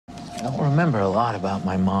I don't remember a lot about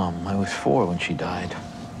my mom. I was 4 when she died.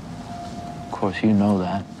 Of course, you know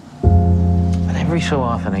that. But every so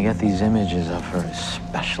often, I get these images of her,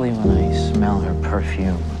 especially when I smell her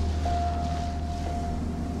perfume.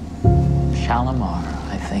 Shalimar,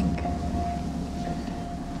 I think.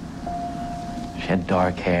 She had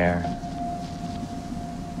dark hair,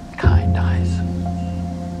 kind eyes.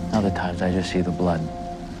 Other times, I just see the blood.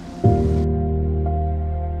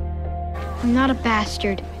 I'm not a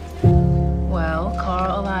bastard. Well,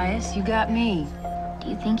 Carl, Elias, you got me. Do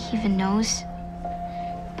you think he even knows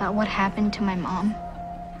about what happened to my mom?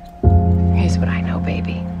 Here's what I know,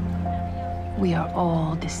 baby. We are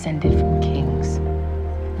all descended from kings.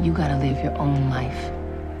 You gotta live your own life.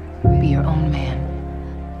 Be your own man.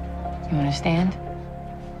 You understand?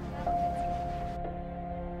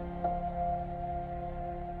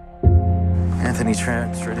 Anthony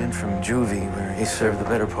transferred in from juvie, where he served the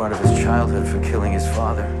better part of his childhood for killing his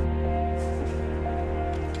father.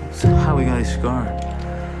 That's how he got his scar.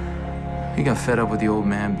 He got fed up with the old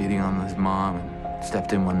man beating on his mom and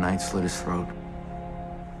stepped in one night, slit his throat.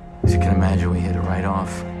 As you can imagine, we hit it right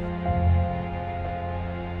off.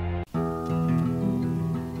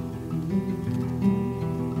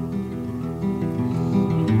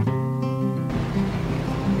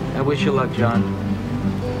 I wish you luck, John.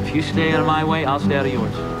 If you stay out of my way, I'll stay out of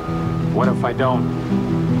yours. What if I don't?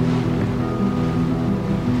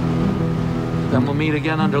 Then we'll meet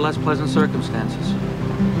again under less pleasant circumstances.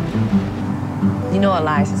 You know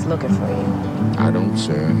Elias is looking for you. I don't,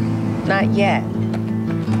 sir. Not yet.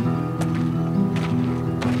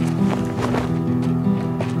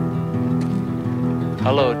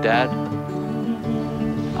 Hello, Dad.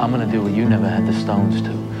 I'm gonna do what you never had the stones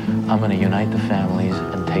to. I'm gonna unite the families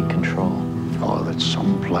and take control. Oh, that's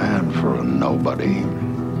some plan for a nobody.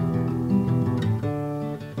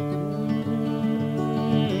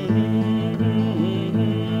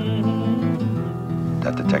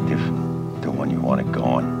 That detective, the one you wanted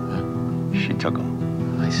gone, she took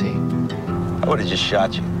him. I see. I would have just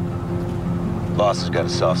shot you. Boss has got a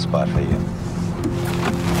soft spot for you.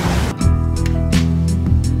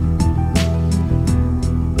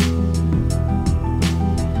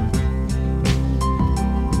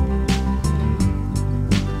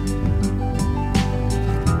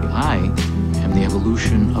 I am the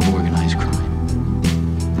evolution of organized crime.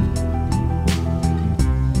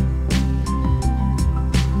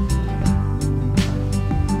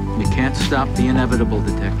 You can't stop the inevitable,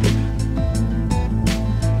 detective.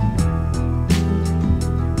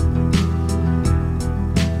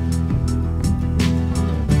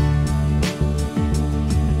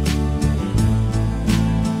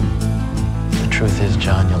 The truth is,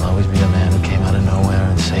 John, you'll always be the man who came out of nowhere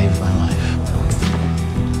and saved my life.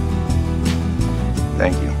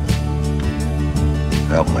 Thank you.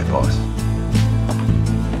 Help my boss.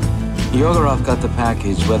 Yogorov got the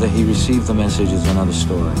package. Whether he received the message is another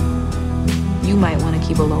story. You might want to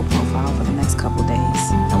keep a low profile for the next couple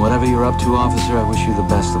days. And whatever you're up to, officer, I wish you the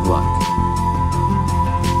best of luck.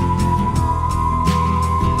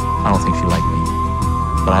 I don't think she liked me,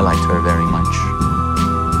 but I liked her very much.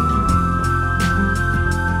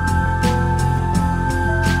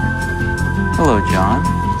 Hello, John.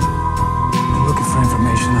 I'm looking for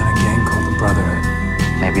information on a gang called the Brotherhood.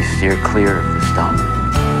 Maybe steer clear of the stump.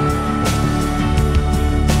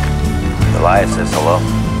 Elias says hello.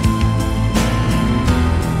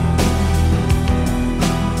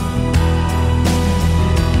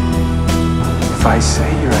 If I say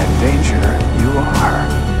you're in danger, you are.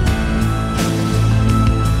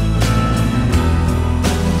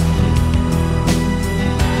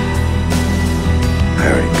 I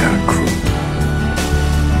already got a crew.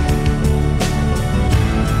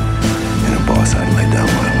 And a boss I'd lay down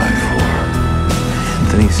my life for.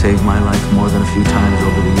 Anthony saved my life more than a few times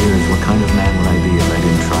over the years. What kind of man would I be if I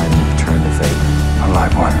didn't try to turn the fate? A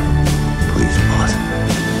live one. Please, boss.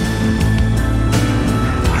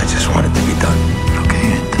 I just want it to be done. Okay,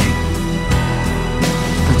 Anthony.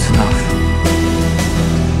 That's enough.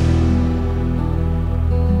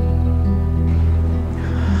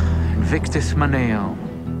 Invictus Maneo.